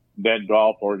select that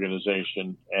golf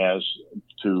organization as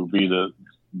to be the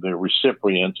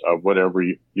recipient of whatever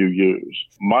you use.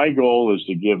 My goal is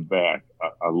to give back.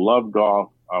 I love golf.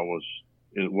 I was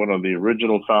one of the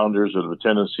original founders of the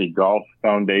Tennessee Golf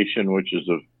Foundation, which is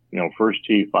a First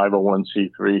Tee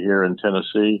 501c3 here in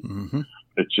Tennessee. Mm-hmm.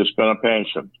 It's just been a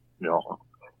passion.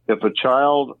 If a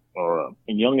child or a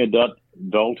young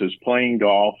adult is playing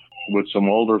golf with some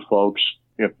older folks,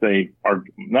 if they are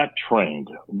not trained,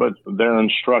 but they're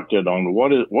instructed on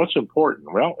what's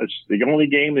important. Well, it's the only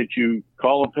game that you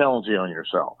call a penalty on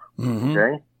yourself. Mm-hmm.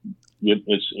 Okay.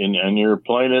 And you're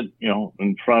playing it,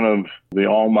 in front of the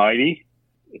Almighty.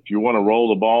 If you want to roll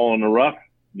the ball in the rough,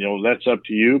 that's up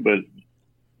to you, but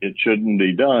it shouldn't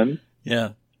be done. Yeah.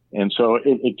 And so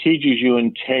it teaches you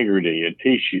integrity. It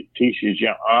teaches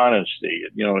you honesty,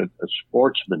 it's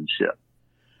sportsmanship.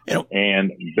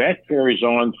 And that carries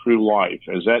on through life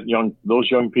as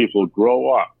those young people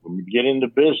grow up and get into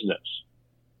business.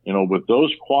 With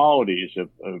those qualities, if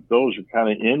those are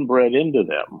kind of inbred into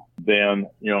them, then,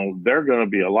 they're going to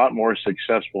be a lot more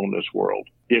successful in this world.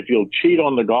 If you'll cheat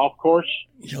on the golf course,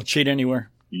 you'll cheat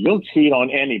anywhere. You'll cheat on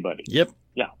anybody. Yep.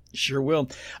 Yeah. Sure will.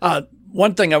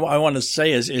 One thing I want to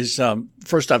say is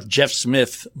first off, Jeff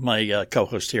Smith, my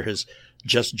co-host here, has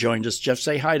just joined us. Jeff,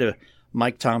 say hi to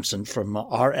Mike Thompson from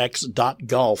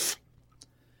RX.golf.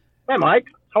 Hi, Mike.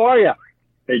 How are you?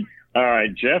 Hey. All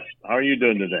right, Jeff. How are you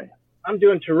doing today? I'm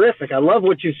doing terrific. I love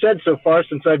what you said so far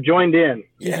since I've joined in.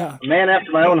 Yeah. A man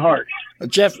after my own heart.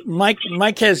 Jeff, Mike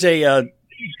has a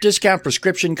discount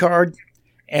prescription card,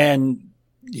 and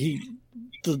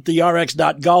the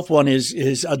RX.golf one is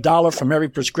 $1 from every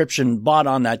prescription bought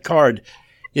on that card.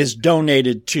 is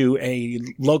donated to a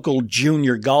local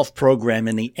junior golf program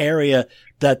in the area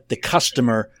that the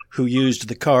customer who used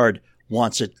the card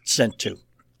wants it sent to.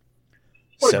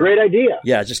 What a great idea.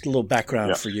 Yeah, just a little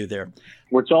background for you there.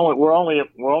 We're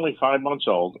only 5 months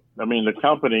old. I mean, the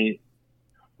company,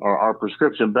 or our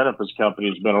prescription benefits company,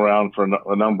 has been around for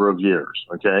a number of years.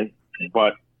 Okay,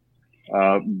 but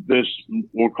this,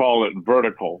 we'll call it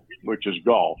vertical, which is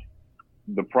golf.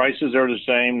 The prices are the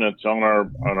same. That's on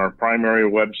our primary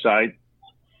website.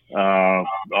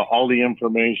 All the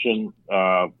information.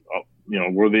 We're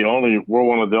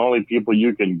one of the only people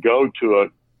you can go to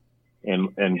it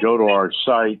and go to our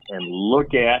site and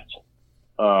look at.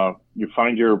 You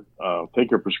find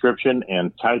take your prescription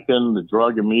and type in the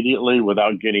drug immediately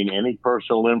without getting any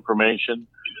personal information.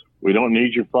 We don't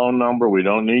need your phone number. We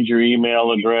don't need your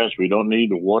email address. We don't need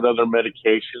what other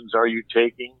medications are you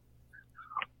taking.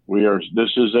 We're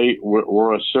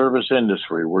a service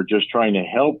industry. We're just trying to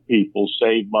help people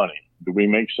save money. Do we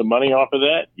make some money off of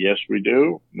that? Yes, we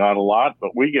do. Not a lot,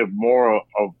 but we give more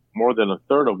than a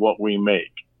third of what we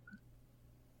make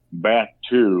back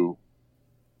to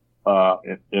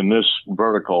in this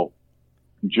vertical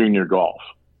junior golf.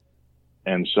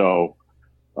 And so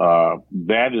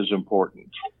that is important.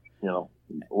 You know,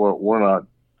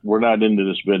 we're not into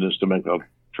this business to make a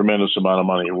tremendous amount of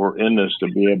money. We're in this to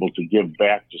be able to give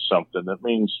back to something that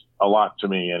means a lot to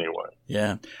me anyway.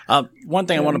 Yeah. One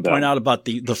thing I want to point out about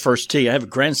the first tee, I have a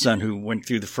grandson who went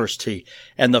through the first tee,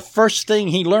 and the first thing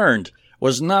he learned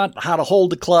was not how to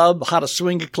hold the club, how to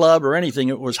swing a club or anything.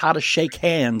 It was how to shake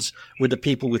hands with the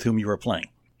people with whom you were playing.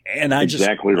 And I just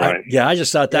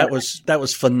thought that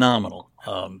was phenomenal.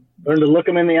 Learn to look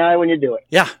them in the eye when you do it.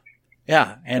 Yeah.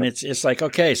 Yeah, and it's like,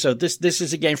 okay, so this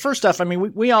is a game. First off, I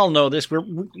mean, we all know this.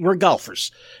 We're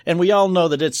golfers, and we all know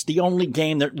that it's the only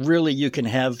game that really you can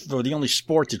have, or the only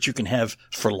sport that you can have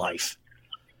for life.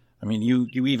 I mean, you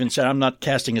even said, I'm not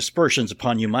casting aspersions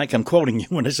upon you, Mike. I'm quoting you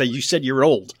when I say you said you're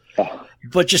old,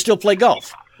 but you still play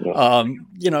golf. Yeah.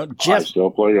 Jeff. I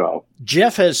still play golf.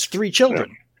 Jeff has 3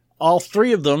 children. Yeah. All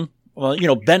 3 of them,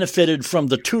 benefited from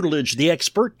the tutelage, the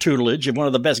expert tutelage of one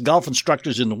of the best golf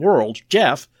instructors in the world,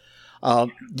 Jeff.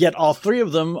 Yet all 3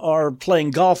 of them are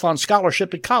playing golf on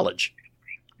scholarship at college.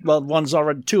 Well,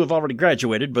 2 have already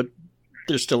graduated, but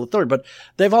there's still a 3rd. But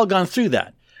they've all gone through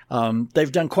that.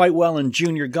 They've done quite well in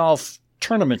junior golf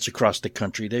tournaments across the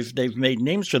country. They've made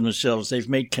names for themselves. They've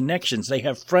made connections. They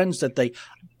have friends that they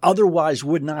otherwise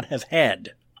would not have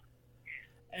had.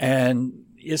 And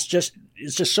it's just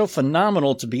so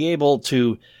phenomenal to be able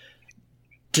to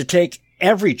take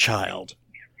every child,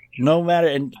 no matter,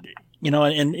 and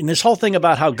this whole thing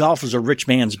about how golf is a rich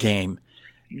man's game.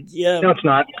 Yeah. No, it's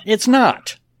not. It's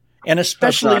not. And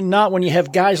especially not when you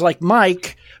have guys like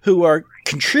Mike who are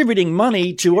contributing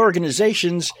money to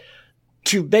organizations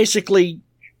to basically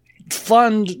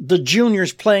fund the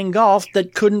juniors playing golf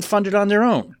that couldn't fund it on their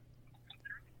own.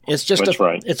 It's just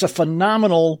it's a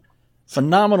phenomenal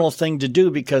thing to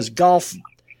do, because golf,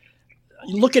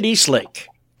 look at Eastlake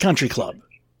Country Club.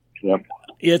 Yep.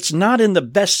 It's not in the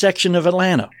best section of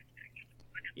Atlanta.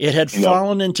 It had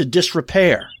fallen into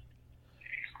disrepair.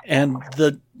 And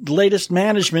the latest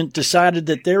management decided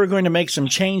that they were going to make some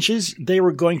changes. They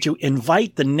were going to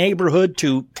invite the neighborhood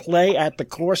to play at the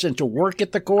course and to work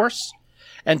at the course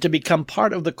and to become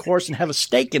part of the course and have a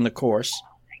stake in the course.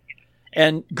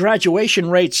 And graduation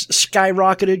rates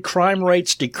skyrocketed, crime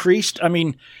rates decreased. I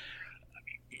mean,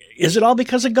 is it all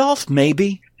because of golf?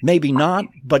 Maybe, maybe not.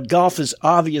 But golf is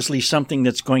obviously something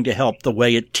that's going to help the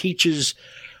way it teaches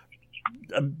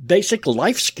basic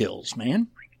life skills, man.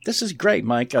 This is great,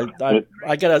 Mike.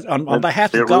 I got on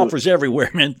behalf of golfers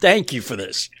everywhere, man. Thank you for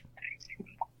this.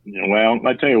 Well,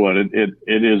 I tell you what, it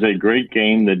is a great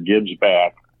game that gives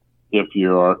back if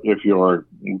you're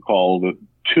called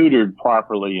tutored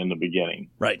properly in the beginning.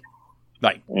 Right.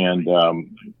 And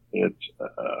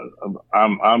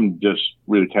I'm just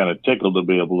really kind of tickled to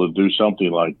be able to do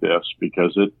something like this,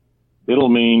 because it'll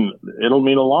mean a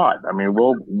lot. I mean,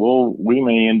 we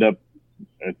may end up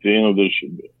at the end of this,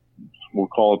 we'll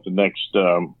call it the next,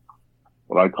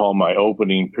 what I call my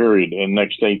opening period. In the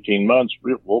next 18 months,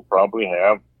 we'll probably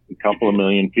have a couple of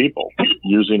million people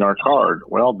using our card.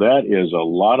 Well, that is a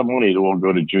lot of money that will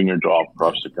go to junior golf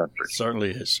across the country. It certainly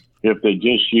is. If they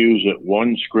just use it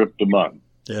 1 script a month.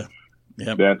 Yeah.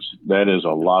 Yep. That is a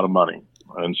lot of money.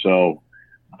 And so,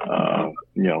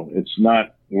 it's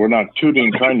not, we're not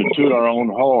trying to toot our own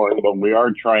horn, but we are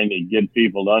trying to get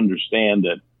people to understand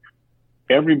that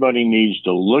everybody needs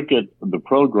to look at the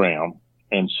program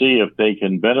and see if they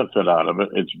can benefit out of it.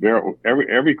 It's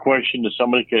every question that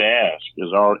somebody could ask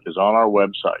is on our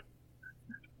website.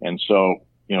 And so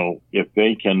if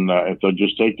they can, if they'll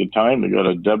just take the time to go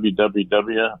to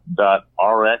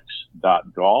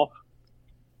www.rx.golf,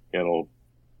 they'll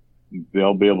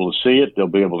be able to see it. They'll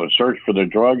be able to search for their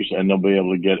drugs, and they'll be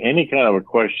able to get any kind of a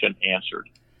question answered.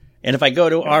 And if I go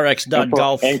to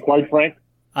rx.golf, and quite frank,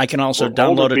 I can also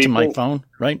download it to my phone,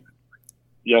 right?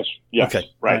 Yes.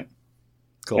 Okay. Right.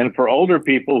 Cool. And for older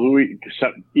people who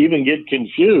even get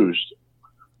confused,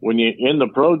 when you in the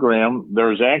program,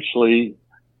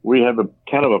 we have a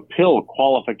kind of a pill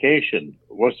qualification.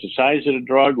 What's the size of the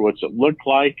drug? What's it look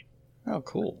like? Oh,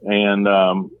 cool. And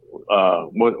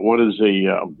what is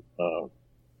the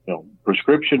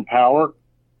prescription power?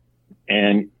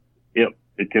 And it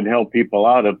can help people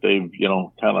out if they've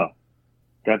kind of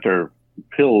got their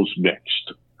pills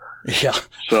mixed. Yeah.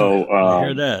 So I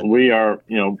hear that. we are,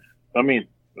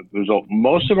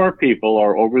 most of our people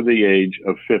are over the age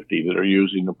of 50 that are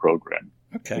using the program.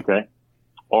 Okay.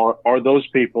 Or those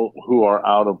people who are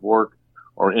out of work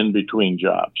or in between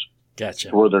jobs. Gotcha.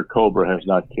 Where their COBRA has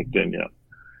not kicked in yet.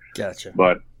 Gotcha.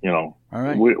 But, all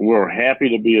right. we're happy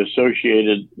to be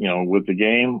associated, with the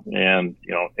game, and,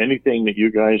 anything that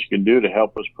you guys can do to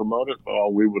help us promote it,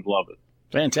 well, we would love it.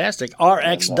 Fantastic.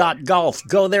 rx.golf.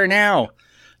 Go there now.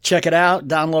 Check it out.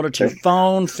 Download it to your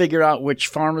phone. Figure out which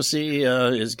pharmacy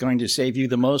is going to save you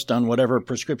the most on whatever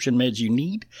prescription meds you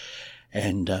need.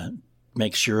 And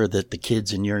make sure that the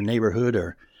kids in your neighborhood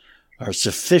are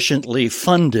sufficiently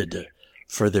funded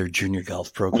for their junior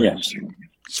golf programs. Yes.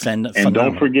 It's and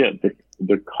don't forget,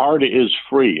 the card is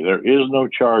free. There is no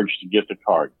charge to get the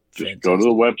card. Just go to the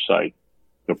website.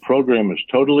 The program is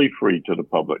totally free to the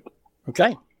public.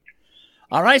 Okay.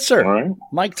 All right, sir. All right.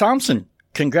 Mike Thompson,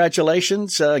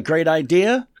 congratulations. Great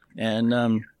idea.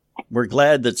 And we're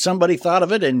glad that somebody thought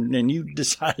of it and you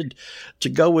decided to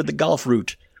go with the golf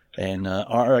route. And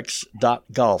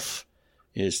rx.golf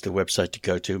is the website to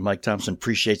go to. Mike Thompson,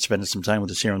 appreciate spending some time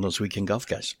with us here on Those Weekend Golf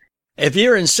Guys. If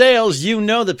you're in sales, you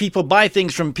know that people buy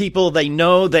things from people they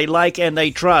know, they like, and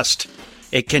they trust.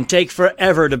 It can take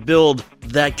forever to build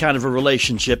that kind of a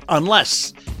relationship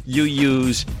unless you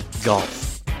use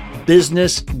golf.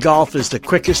 Business golf is the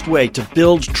quickest way to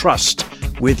build trust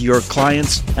with your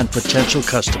clients and potential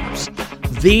customers.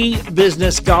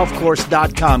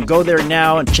 TheBusinessGolfCourse.com. Go there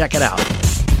now and check it out.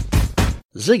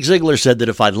 Zig Ziglar said that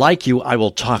if I like you, I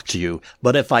will talk to you.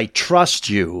 But if I trust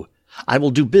you, I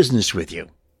will do business with you.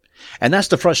 And that's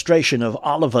the frustration of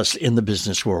all of us in the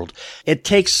business world. It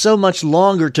takes so much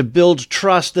longer to build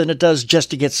trust than it does just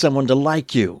to get someone to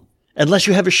like you. Unless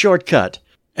you have a shortcut.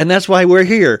 And that's why we're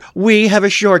here. We have a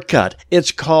shortcut.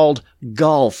 It's called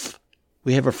golf.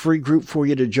 We have a free group for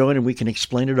you to join and we can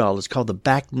explain it all. It's called the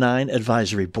Back Nine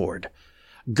Advisory Board.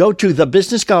 Go to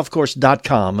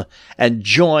thebusinessgolfcourse.com and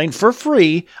join for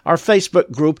free our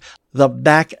Facebook group, the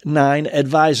Back Nine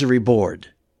Advisory Board.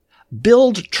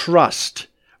 Build trust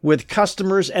with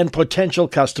customers and potential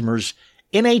customers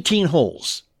in 18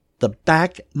 holes. The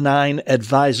Back Nine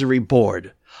Advisory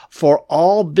Board for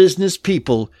all business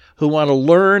people who want to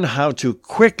learn how to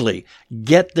quickly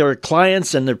get their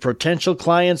clients and their potential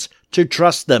clients to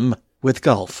trust them with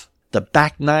golf. The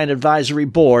Back Nine Advisory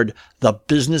Board,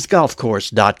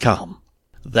 thebusinessgolfcourse.com.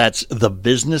 That's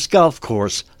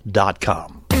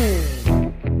thebusinessgolfcourse.com.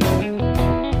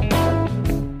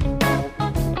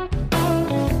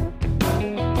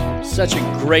 Such a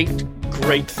great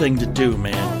thing to do,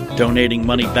 man. Donating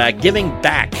money back, giving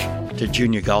back to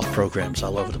junior golf programs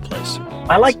all over the place.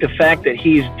 I like the fact that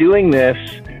he's doing this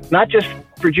not just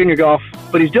for junior golf,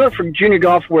 but he's doing it for junior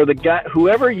golf where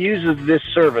whoever uses this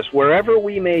service, wherever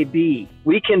we may be,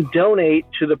 we can donate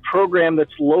to the program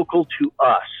that's local to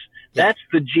us. Yeah. That's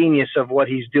the genius of what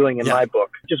he's doing in my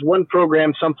book. Just one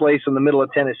program someplace in the middle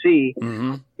of Tennessee.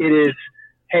 Mm-hmm. It is,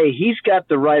 hey, he's got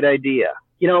the right idea.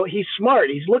 He's smart.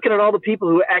 He's looking at all the people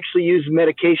who actually use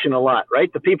medication a lot,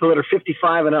 right? The people that are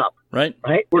 55 and up. Right.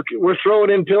 We're throwing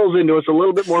in pills into us a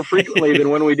little bit more frequently than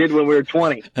when we did when we were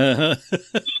 20. Uh-huh.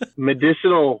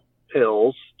 Medicinal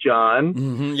pills, John.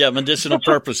 Mm-hmm. Yeah, medicinal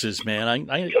purposes, man.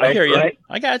 I hear you. Right?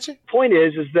 I got you. Point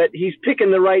is that he's picking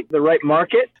the right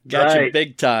market. Got you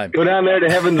big time. Go down there to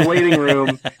Heaven's Waiting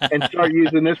Room and start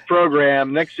using this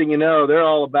program. Next thing you know, they're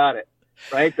all about it,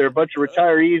 right? They're a bunch of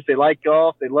retirees. They like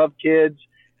golf. They love kids.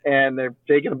 And they're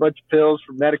taking a bunch of pills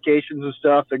for medications and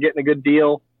stuff. They're getting a good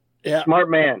deal. Yeah. Smart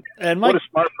man. And what a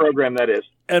smart program that is.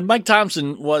 And Mike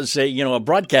Thompson was a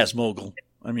broadcast mogul.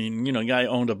 I mean, you know, the guy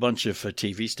owned a bunch of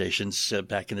TV stations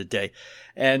back in the day.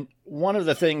 And one of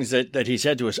the things that he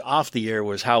said to us off the air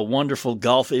was how wonderful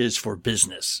golf is for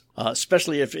business,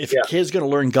 especially if a kid's going to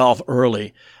learn golf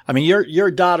early. I mean, your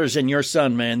daughters and your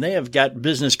son, man, they have got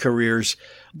business careers.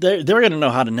 They're going to know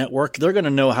how to network. They're going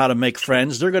to know how to make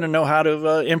friends. They're going to know how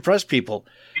to impress people.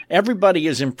 Everybody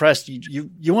is impressed.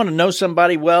 You want to know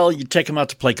somebody well, you take them out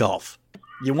to play golf.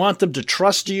 You want them to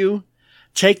trust you,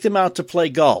 take them out to play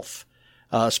golf.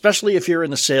 Especially if you're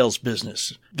in the sales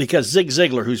business, because Zig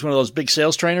Ziglar, who's one of those big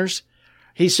sales trainers,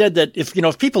 he said that if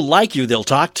people like you, they'll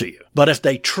talk to you, but if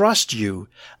they trust you,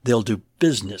 they'll do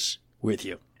business with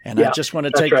you. And I just want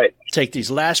to take these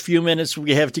last few minutes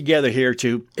we have together here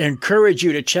to encourage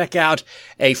you to check out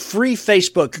a free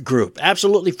Facebook group,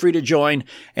 absolutely free to join.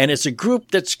 And it's a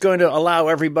group that's going to allow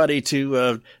everybody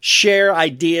to share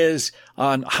ideas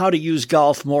on how to use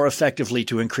golf more effectively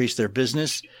to increase their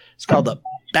business. It's called the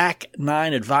Back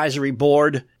 9 Advisory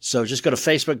Board. So just go to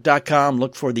Facebook.com,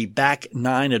 look for the Back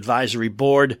 9 Advisory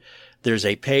Board. There's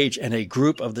a page and a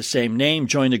group of the same name.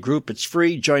 Join the group. It's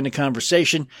free. Join the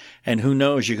conversation. And who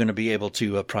knows, you're going to be able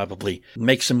to probably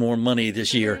make some more money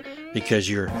this year because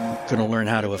you're going to learn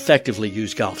how to effectively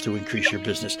use golf to increase your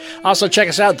business. Also, check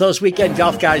us out,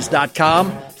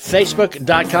 thoseweekendgolfguys.com,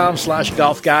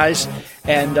 facebook.com/golfguys.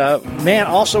 And, man,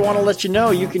 also want to let you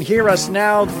know, you can hear us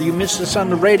now. You missed us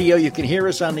on the radio. You can hear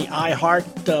us on the iHeart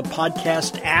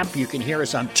podcast app. You can hear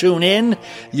us on TuneIn.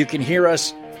 You can hear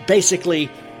us basically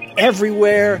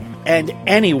everywhere and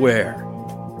anywhere.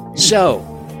 So,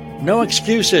 no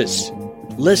excuses.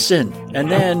 Listen, and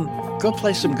then go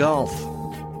play some golf.